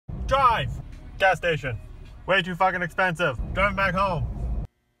Drive! Gas station. Way too fucking expensive. Driving back home.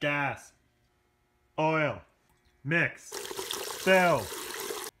 Gas. Oil. Mix. Fill.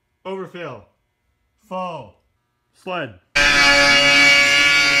 Overfill. Full. Sled.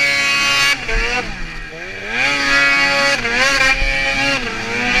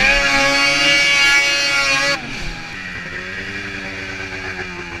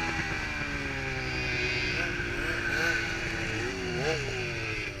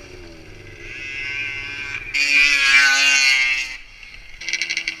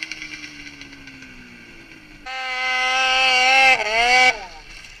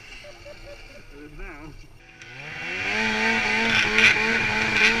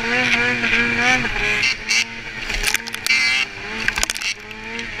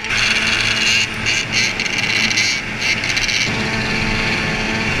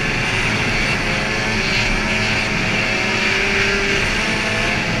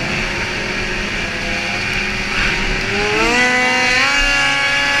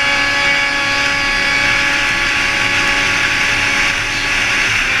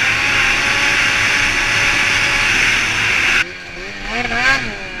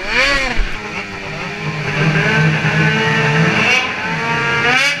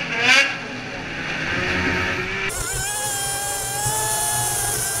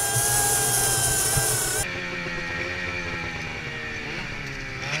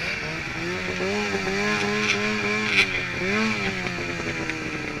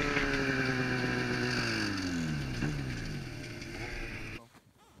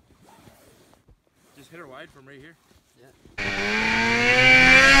 Just hit her wide from right here. Yeah. I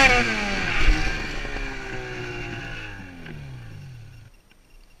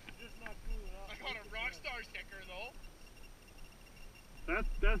got a Rockstar sticker though.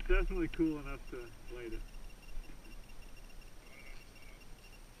 That's definitely cool enough to light it.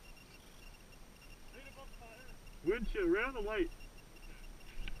 Windshield, right on the light.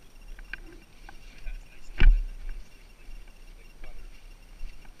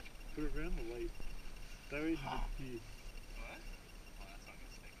 Put it around the light. That way he can see. What? Oh, that's not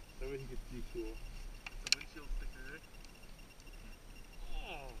gonna stick. That way he can see cool. The windshield sticker, right?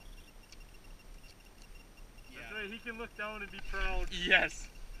 Oh. Yeah. That's right, he can look down and be proud. Yes.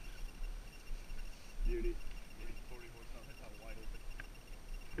 Beauty. 40 more time, hit that wide open.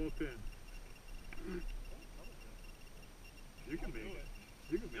 Full pin. You can make it.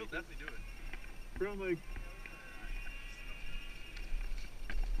 You can You'll make definitely do it. From like.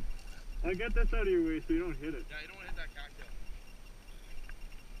 I'll get this out of your way so you don't hit it. Yeah, you don't want to hit that cocktail.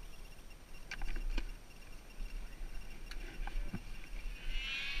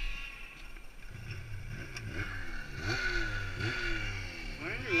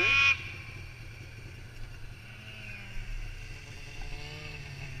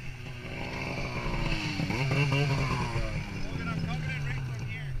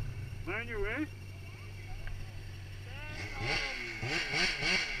 Mind your way?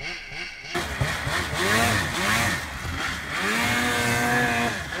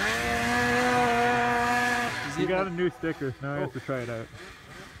 You got a new sticker, now I have to try it out.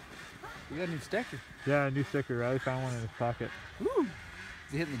 You got a new sticker? Yeah, a new sticker. I found one in his pocket. Ooh!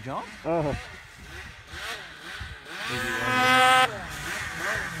 Is he hitting the jump? Oh.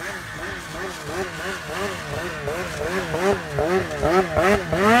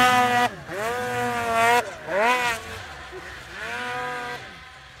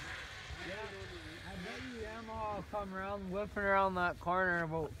 Come around, whipping around that corner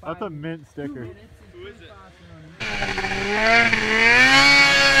about 5 That's a mint sticker. Who is it?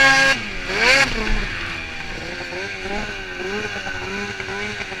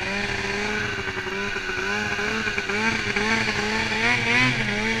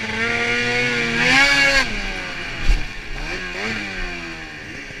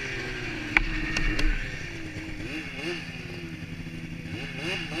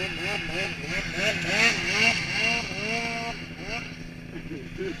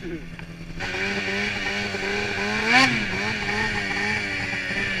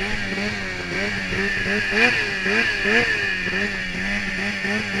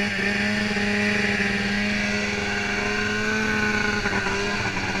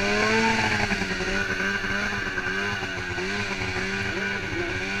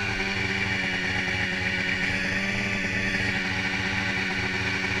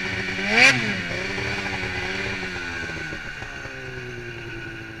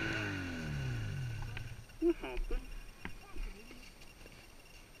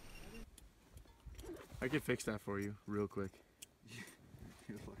 I can fix that for you real quick.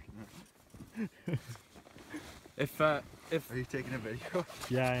 You're fucking up. If Are you taking a video?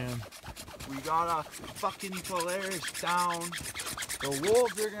 Yeah, I am. We got a fucking Polaris down. The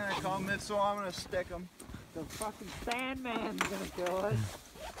wolves are gonna come in, so I'm gonna stick them. The fucking Sandman's gonna kill us.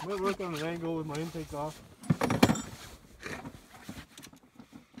 Might work on an angle with my intakes off.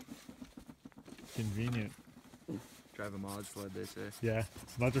 Convenient. Drive a mod sled, they say. Yeah,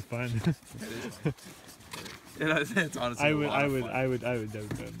 mods are fun. it's honestly I would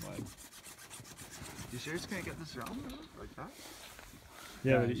definitely mod. You serious can't get this around like that?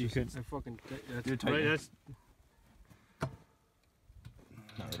 Yeah, but you could. I fucking. You're tight. Right, that's.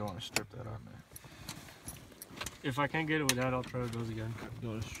 No, you don't want to strip that on there. If I can't get it with that, I'll try those again.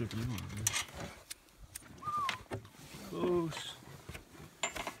 Don't want to strip you on. Close.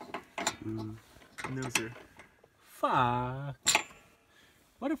 No, sir. Fuck.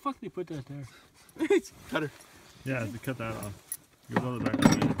 Why the fuck did you put that there? Cutter. Yeah, to cut that off. Goes all the back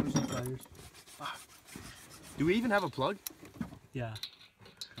on there. Where's the pliers? Do we even have a plug? Yeah.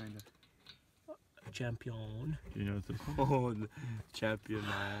 Kind of. Champion. Do you know it's this one? Oh, the champion,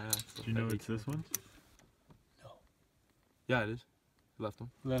 man. Do you know it's this one? Yeah, it is. Left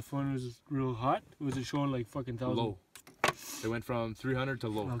one. Left one was real hot. Was it showing like fucking 1,000? Low. It went from 300 to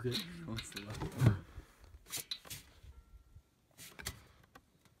low. Okay. What's the left?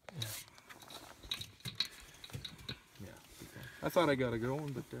 I thought I got a good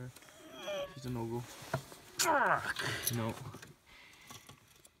one, but she's a no-go. No.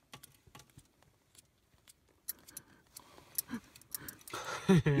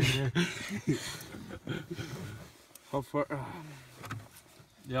 How far?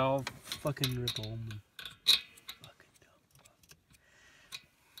 Yeah, I'll fucking rip home.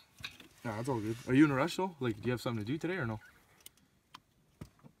 Nah, that's all good. Are you in a rush though? Like, do you have something to do today or no?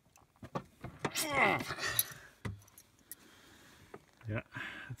 Yeah,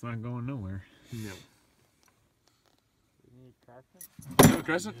 it's not going nowhere. No. You need crescent? You have a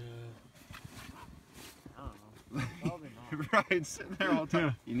crescent? I don't know. Probably not. Ryan's sitting there all the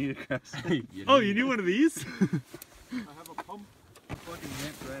time. You need a crescent. Oh, you need one of these? I have a pump. Fucking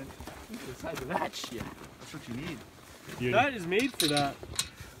vent wrench. The size of that shit. That's what you need. You- That is made for that.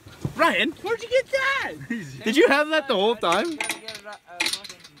 Ryan, where'd you get that? Did you have that the whole time? You gotta get a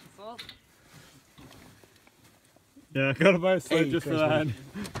fucking salt. Yeah, I gotta buy a sled Hey, just for Chris, that.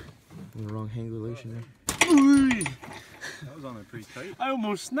 In the wrong hangulation there. That was on there pretty tight. I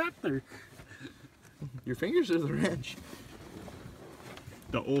almost snapped her. Your fingers or the wrench?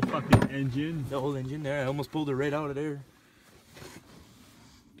 The old fucking engine. The whole engine there. I almost pulled it right out of there.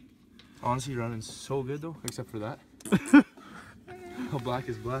 Honestly, running so good though, except for that. How black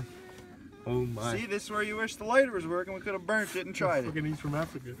is black? Oh my. See, this is where you wish the lighter was working. We could have burnt it and tried it. Fucking he's from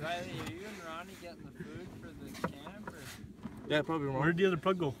Africa. Riley, are you and Ronnie getting the food for the camp? Or Yeah, probably wrong. Where'd the other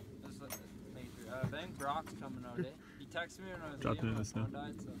plug go? just I think Brock's coming out, eh? He texted me when I was Dropped it leaving, in my the snow. phone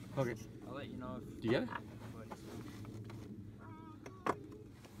died, so Okay. I'll let you know if Do you get it?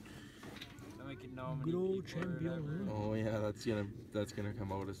 then we can know how many Good old people or champion. whatever. Oh yeah, that's gonna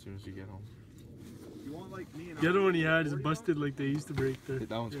come out as soon as you get home. You want like me and The other one he had is busted like they used to break the.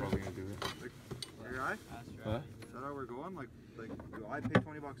 That one's probably gonna do it. Your eye? That's Huh? right. Is that how we're going? Like, do I pay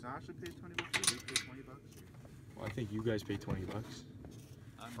 20 bucks and Ashley pays 20 bucks? Or you pay 20 bucks? Well, I think you guys pay $20.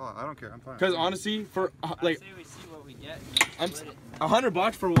 Oh, I don't care. I'm fine. Cause honestly, for like I'd say we see what we get and I'm then split it. And then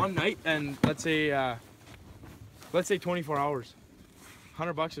 $100 for one night, and let's say 24 hours.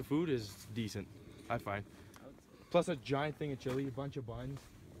 $100 of food is decent, I find. Plus a giant thing of chili, a bunch of buns,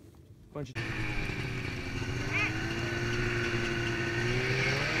 bunch of.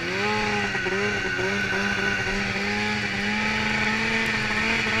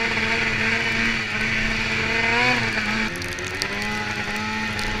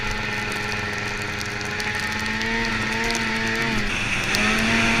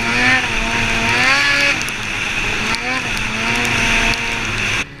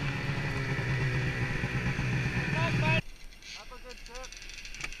 have a good trip.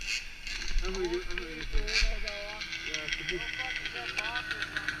 I'm gonna get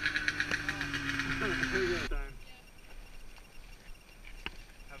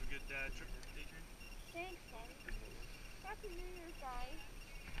Have a good trip, Adrian. Thanks, guys. Happy New Year, guys.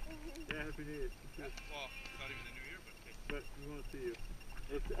 Yeah, Happy New Year. Well, not even the new year, but okay. But we want to see you.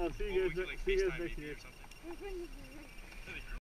 I'll see you guys next year. something. Happy New Year.